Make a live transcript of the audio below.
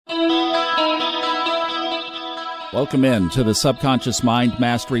Welcome in to the Subconscious Mind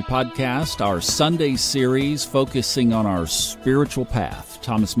Mastery Podcast, our Sunday series focusing on our spiritual path.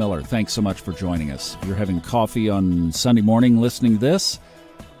 Thomas Miller, thanks so much for joining us. If you're having coffee on Sunday morning listening to this,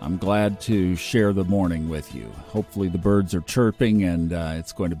 I'm glad to share the morning with you. Hopefully the birds are chirping and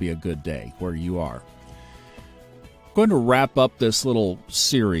it's going to be a good day where you are. I'm going to wrap up this little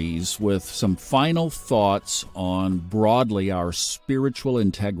series with some final thoughts on broadly our spiritual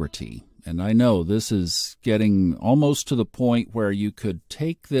integrity. And I know this is getting almost to the point where you could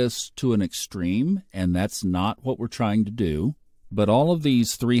take this to an extreme, and that's not what we're trying to do. But all of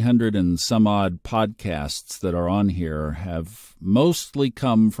these 300 and some odd podcasts that are on here have mostly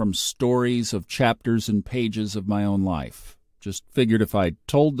come from stories of chapters and pages of my own life. Just figured if I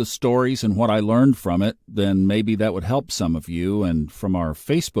told the stories and what I learned from it, then maybe that would help some of you. And from our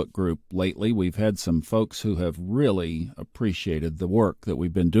Facebook group lately, we've had some folks who have really appreciated the work that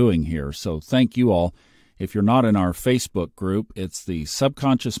we've been doing here. So thank you all. If you're not in our Facebook group, it's the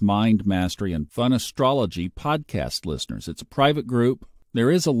Subconscious Mind Mastery and Fun Astrology podcast listeners. It's a private group.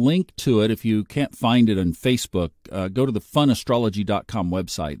 There is a link to it. If you can't find it on Facebook, go to the funastrology.com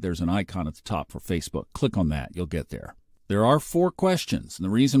website. There's an icon at the top for Facebook. Click on that. You'll get there. There are 4 questions, and the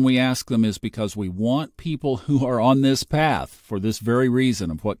reason we ask them is because we want people who are on this path for this very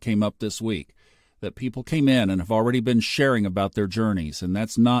reason of what came up this week, that people came in and have already been sharing about their journeys, and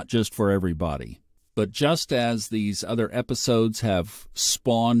that's not just for everybody. But just as these other episodes have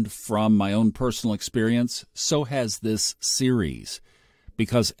spawned from my own personal experience, so has this series.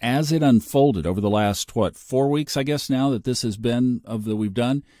 Because as it unfolded over the last, 4 weeks, I guess now that this has been that we've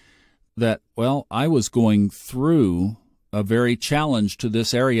done, that, I was going through a very challenge to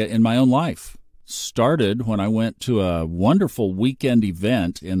this area in my own life. Started when I went to a wonderful weekend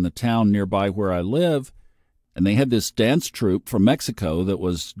event in the town nearby where I live, and they had this dance troupe from Mexico that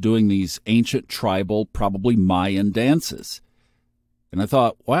was doing these ancient tribal, probably Mayan dances. And I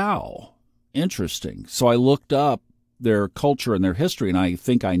thought, wow, interesting. So I looked up their culture and their history, and I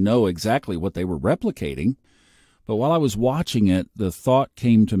think I know exactly what they were replicating. But while I was watching it, the thought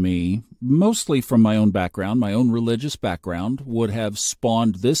came to me, mostly from my own background, my own religious background, would have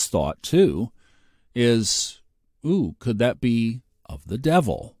spawned this thought too, is, could that be of the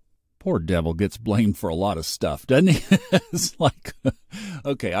devil? Poor devil gets blamed for a lot of stuff, doesn't he? It's like,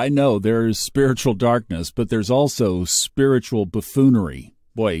 okay, I know there's spiritual darkness, but there's also spiritual buffoonery.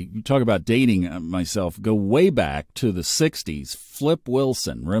 Boy, you talk about dating myself, go way back to the 60s. Flip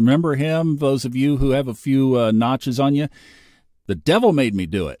Wilson. Remember him? Those of you who have a few notches on you? The devil made me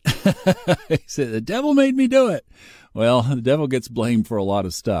do it. He said, the devil made me do it. Well, the devil gets blamed for a lot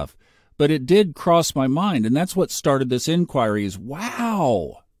of stuff. But it did cross my mind, and that's what started this inquiry is,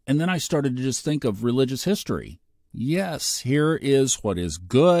 wow. And then I started to just think of religious history. Yes, here is what is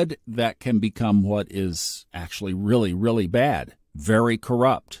good that can become what is actually really, really bad. Very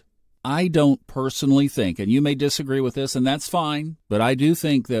corrupt. I don't personally think, and you may disagree with this, and that's fine, but I do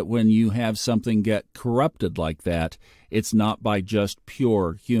think that when you have something get corrupted like that, it's not by just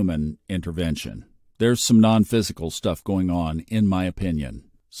pure human intervention. There's some non-physical stuff going on, in my opinion.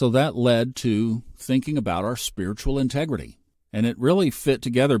 So that led to thinking about our spiritual integrity. And it really fit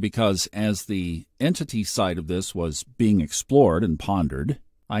together because as the entity side of this was being explored and pondered,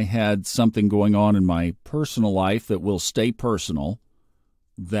 I had something going on in my personal life that will stay personal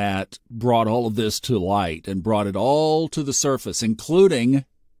that brought all of this to light and brought it all to the surface, including,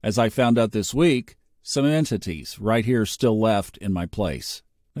 as I found out this week, some entities right here still left in my place.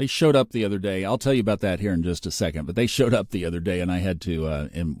 They showed up the other day. I'll tell you about that here in just a second, but they showed up the other day and I had to,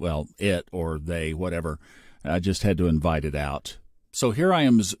 it or they, whatever, I just had to invite it out. So here I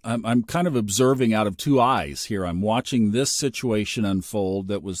am, I'm kind of observing out of 2 eyes here. I'm watching this situation unfold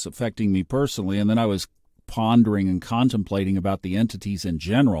that was affecting me personally, and then I was pondering and contemplating about the entities in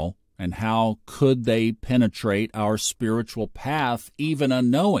general and how could they penetrate our spiritual path even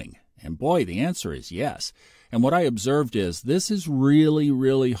unknowing. And boy, the answer is yes. And what I observed is this is really,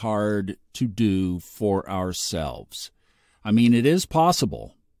 really hard to do for ourselves. I mean, it is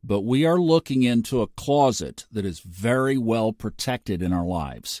possible. But we are looking into a closet that is very well protected in our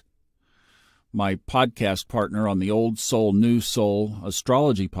lives. My podcast partner on the Old Soul, New Soul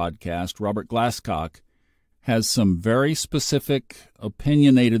astrology podcast, Robert Glasscock, has some very specific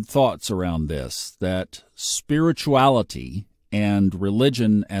opinionated thoughts around this, that spirituality and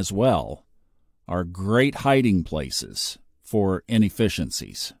religion as well are great hiding places for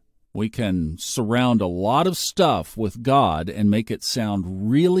inefficiencies. We can surround a lot of stuff with God and make it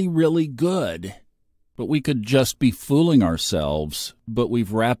sound really, really good, but we could just be fooling ourselves, but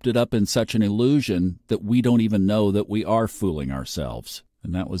we've wrapped it up in such an illusion that we don't even know that we are fooling ourselves.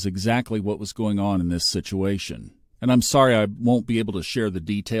 And that was exactly what was going on in this situation. And I'm sorry I won't be able to share the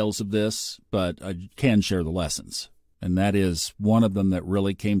details of this, but I can share the lessons. And that is one of them that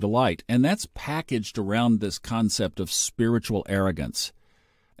really came to light. And that's packaged around this concept of spiritual arrogance.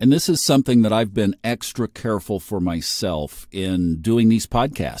 And this is something that I've been extra careful for myself in doing these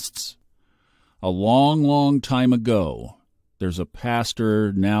podcasts. A long, long time ago, there's a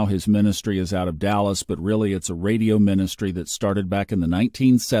pastor, now his ministry is out of Dallas, but really it's a radio ministry that started back in the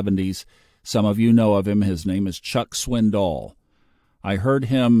 1970s. Some of you know of him. His name is Chuck Swindoll. I heard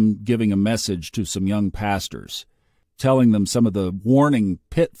him giving a message to some young pastors, telling them some of the warning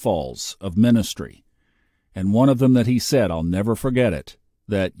pitfalls of ministry. And one of them that he said, I'll never forget it,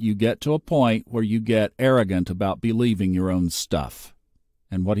 that you get to a point where you get arrogant about believing your own stuff.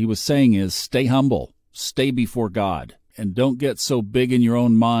 And what he was saying is, stay humble, stay before God, and don't get so big in your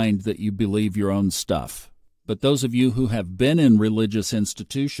own mind that you believe your own stuff. But those of you who have been in religious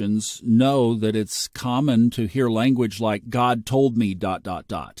institutions know that it's common to hear language like, God told me, ...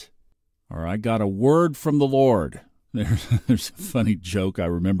 Or I got a word from the Lord. There's a funny joke I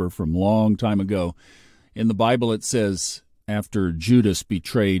remember from a long time ago. In the Bible it says, after Judas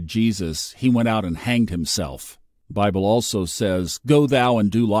betrayed Jesus, he went out and hanged himself. The Bible also says, go thou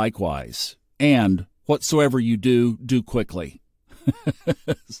and do likewise, and whatsoever you do, do quickly.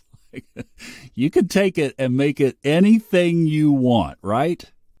 You can take it and make it anything you want,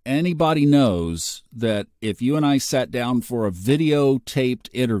 right? Anybody knows that if you and I sat down for a videotaped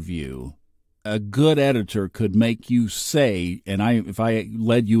interview, a good editor could make you say, and if I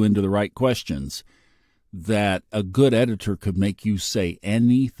led you into the right questions, that a good editor could make you say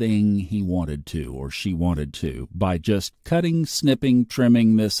anything he wanted to or she wanted to by just cutting, snipping,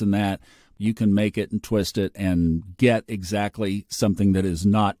 trimming this and that. You can make it and twist it and get exactly something that is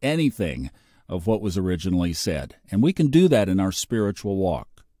not anything of what was originally said. And we can do that in our spiritual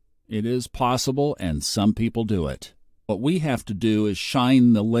walk. It is possible, and some people do it. What we have to do is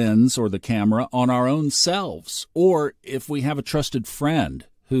shine the lens or the camera on our own selves. Or if we have a trusted friend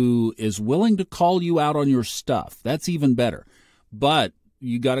who is willing to call you out on your stuff, that's even better. But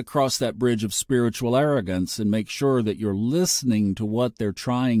you got to cross that bridge of spiritual arrogance and make sure that you're listening to what they're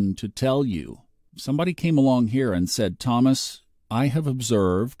trying to tell you. Somebody came along here and said, Thomas, I have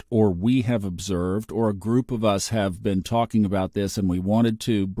observed, or we have observed, or a group of us have been talking about this, and we wanted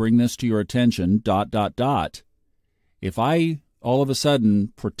to bring this to your attention, ... If I all of a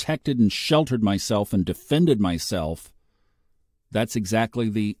sudden protected and sheltered myself and defended myself, that's exactly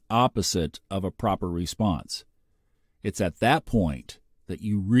the opposite of a proper response. It's at that point that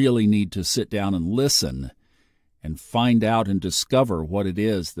you really need to sit down and listen and find out and discover what it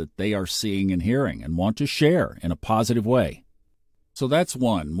is that they are seeing and hearing and want to share in a positive way. So that's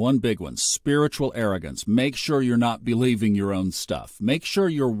one big one, spiritual arrogance. Make sure you're not believing your own stuff. Make sure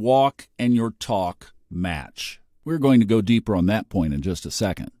your walk and your talk match. We're going to go deeper on that point in just a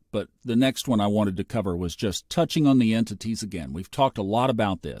second. But the next one I wanted to cover was just touching on the entities again. We've talked a lot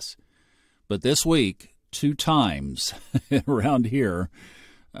about this. But this week, 2 times around here,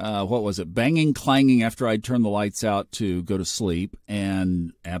 what was it? Banging, clanging after I'd turned the lights out to go to sleep,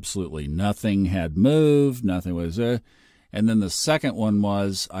 and absolutely nothing had moved, nothing was there. And then the second one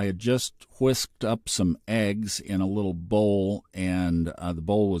was I had just whisked up some eggs in a little bowl, and the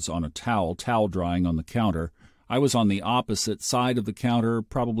bowl was on a towel drying on the counter. I was on the opposite side of the counter,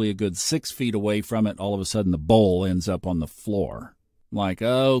 probably a good 6 feet away from it. All of a sudden, the bowl ends up on the floor. Like,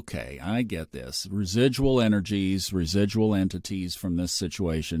 okay, I get this. Residual energies, residual entities from this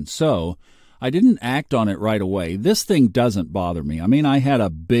situation. So I didn't act on it right away. This thing doesn't bother me. I mean, I had a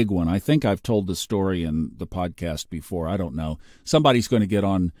big one. I think I've told the story in the podcast before. I don't know. Somebody's going to get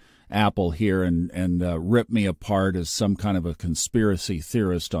on Apple here and rip me apart as some kind of a conspiracy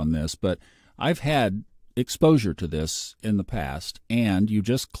theorist on this. But I've had exposure to this in the past, and you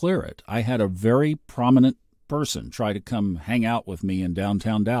just clear it. I had a very prominent person try to come hang out with me in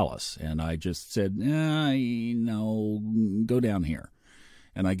downtown Dallas, and I just said, no, go down here.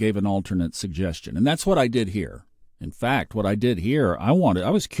 And I gave an alternate suggestion, and that's what I did here. In fact, what I did here, I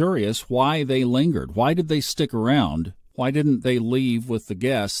was curious why they lingered. Why did they stick around? Why didn't they leave with the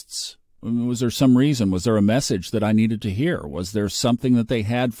guests? Was there some reason? Was there a message that I needed to hear? Was there something that they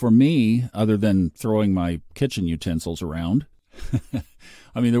had for me other than throwing my kitchen utensils around?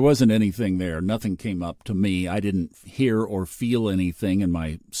 I mean, there wasn't anything there. Nothing came up to me. I didn't hear or feel anything in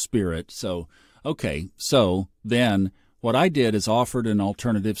my spirit. So, okay, so then what I did is offered an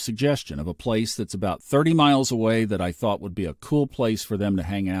alternative suggestion of a place that's about 30 miles away that I thought would be a cool place for them to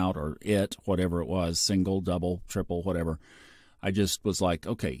hang out, or whatever it was, single, double, triple, whatever. I just was like,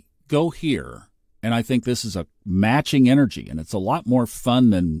 okay, go here. And I think this is a matching energy, and it's a lot more fun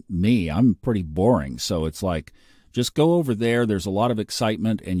than me. I'm pretty boring. So it's like, Just go over there. There's a lot of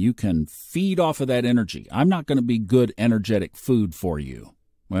excitement, and you can feed off of that energy. I'm not going to be good, energetic food for you.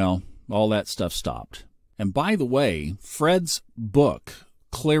 Well, all that stuff stopped. And by the way, Fred's book,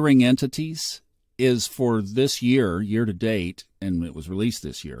 Clearing Entities, is for this year, year to date, and it was released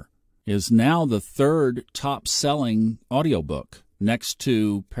this year, is now the third top-selling audiobook, next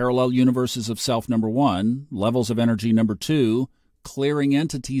to Parallel Universes of Self #1, Levels of Energy #2, Clearing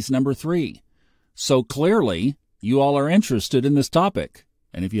Entities #3. So clearly, you all are interested in this topic.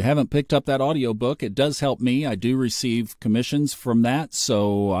 And if you haven't picked up that audiobook, it does help me. I do receive commissions from that,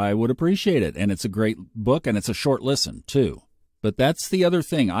 so I would appreciate it. And it's a great book, and it's a short listen, too. But that's the other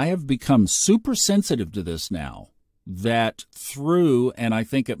thing. I have become super sensitive to this now, that through, and I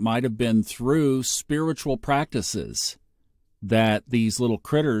think it might have been through spiritual practices, that these little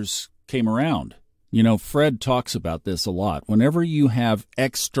critters came around. You know, Fred talks about this a lot. Whenever you have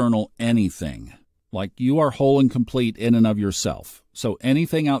external anything, like you are whole and complete in and of yourself, so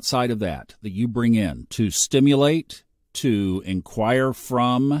anything outside of that you bring in to stimulate, to inquire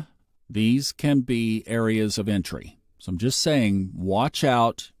from, these can be areas of entry. So I'm just saying, watch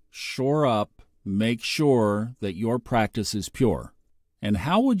out, shore up, make sure that your practice is pure. And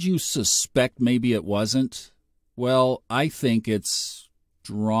how would you suspect maybe it wasn't? Well, I think it's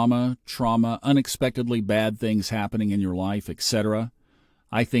drama, trauma, unexpectedly bad things happening in your life, etc.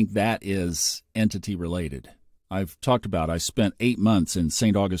 I think that is entity-related. I've talked about, I spent 8 months in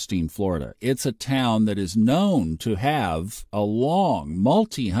St. Augustine, Florida. It's a town that is known to have a long,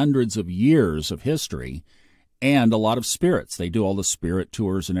 multi-hundreds of years of history and a lot of spirits. They do all the spirit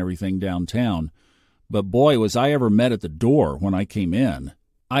tours and everything downtown. But boy, was I ever met at the door when I came in.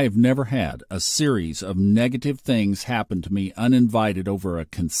 I have never had a series of negative things happen to me uninvited over a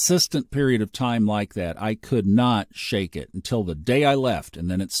consistent period of time like that. I could not shake it until the day I left, and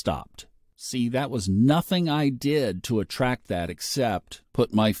then it stopped. See, that was nothing I did to attract that except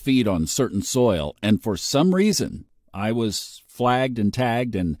put my feet on certain soil. And for some reason, I was flagged and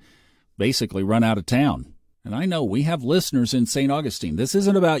tagged and basically run out of town. And I know we have listeners in St. Augustine. This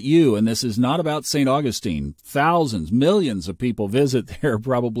isn't about you, and this is not about St. Augustine. Thousands, millions of people visit there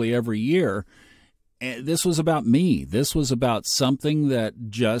probably every year. And this was about me. This was about something that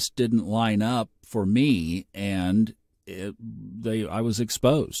just didn't line up for me, and I was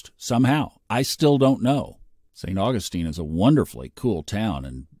exposed somehow. I still don't know. St. Augustine is a wonderfully cool town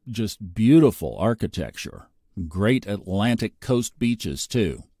and just beautiful architecture. Great Atlantic coast beaches,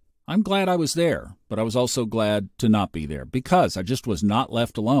 too. I'm glad I was there, but I was also glad to not be there because I just was not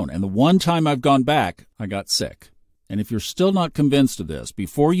left alone. And the one time I've gone back, I got sick. And if you're still not convinced of this,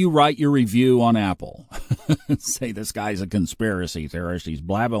 before you write your review on Apple, say this guy's a conspiracy theorist, he's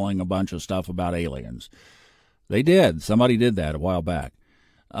blabbling a bunch of stuff about aliens. They did. Somebody did that a while back.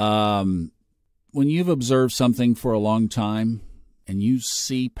 When you've observed something for a long time and you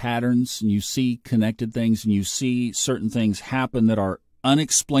see patterns and you see connected things and you see certain things happen that are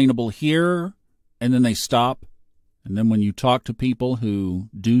unexplainable here, and then they stop. And then when you talk to people who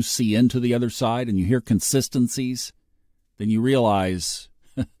do see into the other side and you hear consistencies, then you realize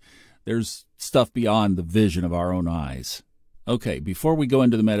there's stuff beyond the vision of our own eyes. Okay, before we go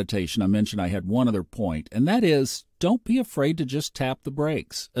into the meditation, I mentioned I had one other point, and that is don't be afraid to just tap the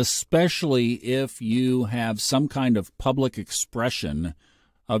brakes, especially if you have some kind of public expression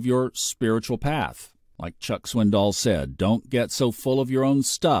of your spiritual path. Like Chuck Swindoll said, don't get so full of your own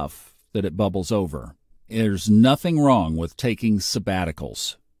stuff that it bubbles over. There's nothing wrong with taking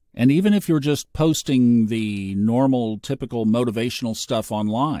sabbaticals. And even if you're just posting the normal, typical motivational stuff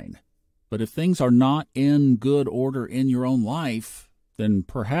online, but if things are not in good order in your own life, then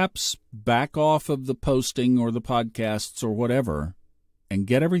perhaps back off of the posting or the podcasts or whatever and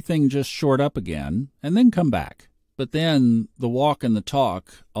get everything just shored up again and then come back. But then the walk and the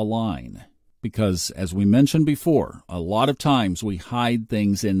talk align. Because, as we mentioned before, a lot of times we hide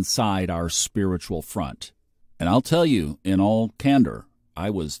things inside our spiritual front. And I'll tell you, in all candor,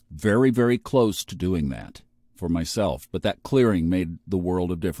 I was very, very close to doing that for myself. But that clearing made the world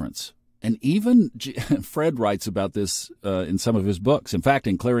of difference. And even Fred writes about this in some of his books. In fact,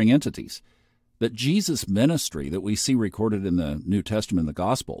 in Clearing Entities, that Jesus' ministry that we see recorded in the New Testament and the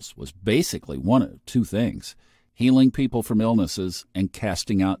Gospels was basically one of two things: healing people from illnesses and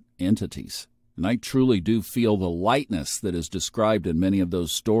casting out entities. And I truly do feel the lightness that is described in many of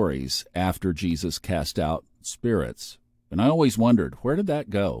those stories after Jesus cast out spirits. And I always wondered, where did that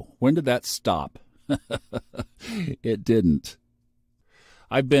go? When did that stop? It didn't.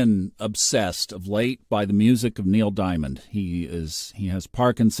 I've been obsessed of late by the music of Neil Diamond. He has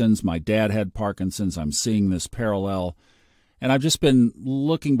Parkinson's. My dad had Parkinson's. I'm seeing this parallel. And I've just been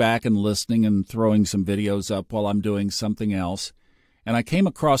looking back and listening and throwing some videos up while I'm doing something else. And I came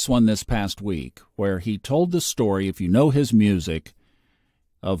across one this past week where he told the story, if you know his music,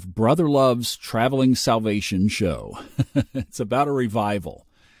 of Brother Love's Traveling Salvation Show. It's about a revival.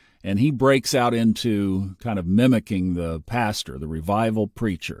 And he breaks out into kind of mimicking the pastor, the revival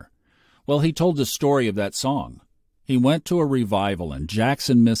preacher. Well, he told the story of that song. He went to a revival in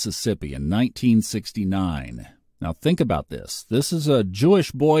Jackson, Mississippi in 1969. Now think about this. This is a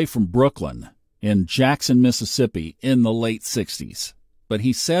Jewish boy from Brooklyn in Jackson, Mississippi in the late 60s. But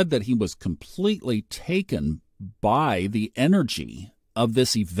he said that he was completely taken by the energy of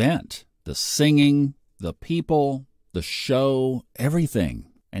this event, the singing, the people, the show, everything.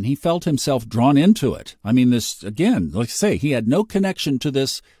 And he felt himself drawn into it. I mean, this, again, like I say, he had no connection to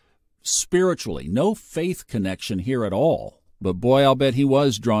this spiritually, no faith connection here at all. But boy, I'll bet he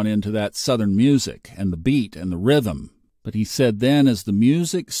was drawn into that Southern music and the beat and the rhythm. But he said then as the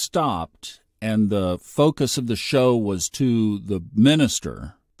music stopped and the focus of the show was to the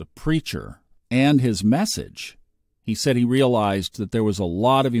minister, the preacher, and his message, he said he realized that there was a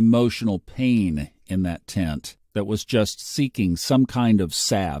lot of emotional pain in that tent that was just seeking some kind of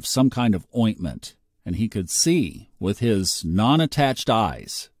salve, some kind of ointment. And he could see with his non-attached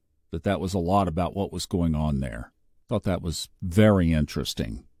eyes that that was a lot about what was going on there. Thought that was very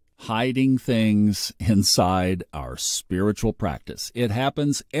interesting. Hiding things inside our spiritual practice. It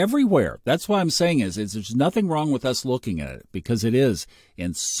happens everywhere. That's why I'm saying is there's nothing wrong with us looking at it, because it is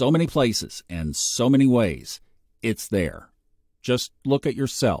in so many places and so many ways. It's there. Just look at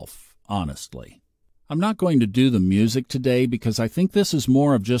yourself, honestly. I'm not going to do the music today because I think this is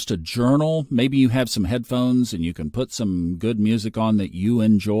more of just a journal. Maybe you have some headphones and you can put some good music on that you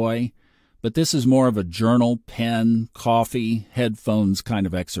enjoy. But this is more of a journal, pen, coffee, headphones kind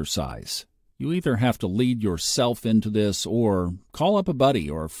of exercise. You either have to lead yourself into this or call up a buddy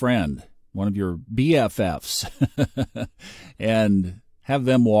or a friend, one of your BFFs, and have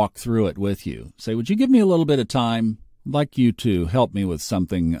them walk through it with you. Say, would you give me a little bit of time? I'd like you to help me with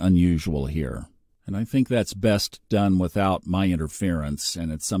something unusual here. And I think that's best done without my interference,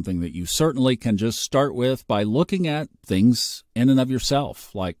 and it's something that you certainly can just start with by looking at things in and of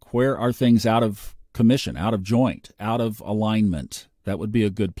yourself, like where are things out of commission, out of joint, out of alignment. That would be a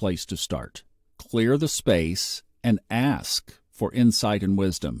good place to start. Clear the space and ask for insight and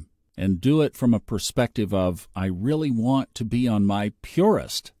wisdom, and do it from a perspective of, I really want to be on my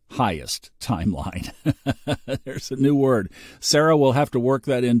purest, highest timeline. There's a new word. Sarah will have to work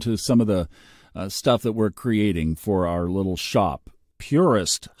that into some of the stuff that we're creating for our little shop.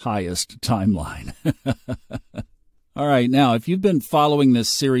 Purest, highest timeline. All right, now, if you've been following this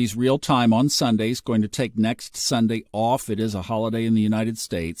series real time on Sundays, going to take next Sunday off. It is a holiday in the United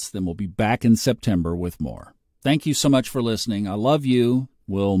States. Then we'll be back in September with more. Thank you so much for listening. I love you.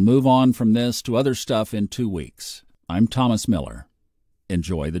 We'll move on from this to other stuff in 2 weeks. I'm Thomas Miller.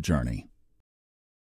 Enjoy the journey.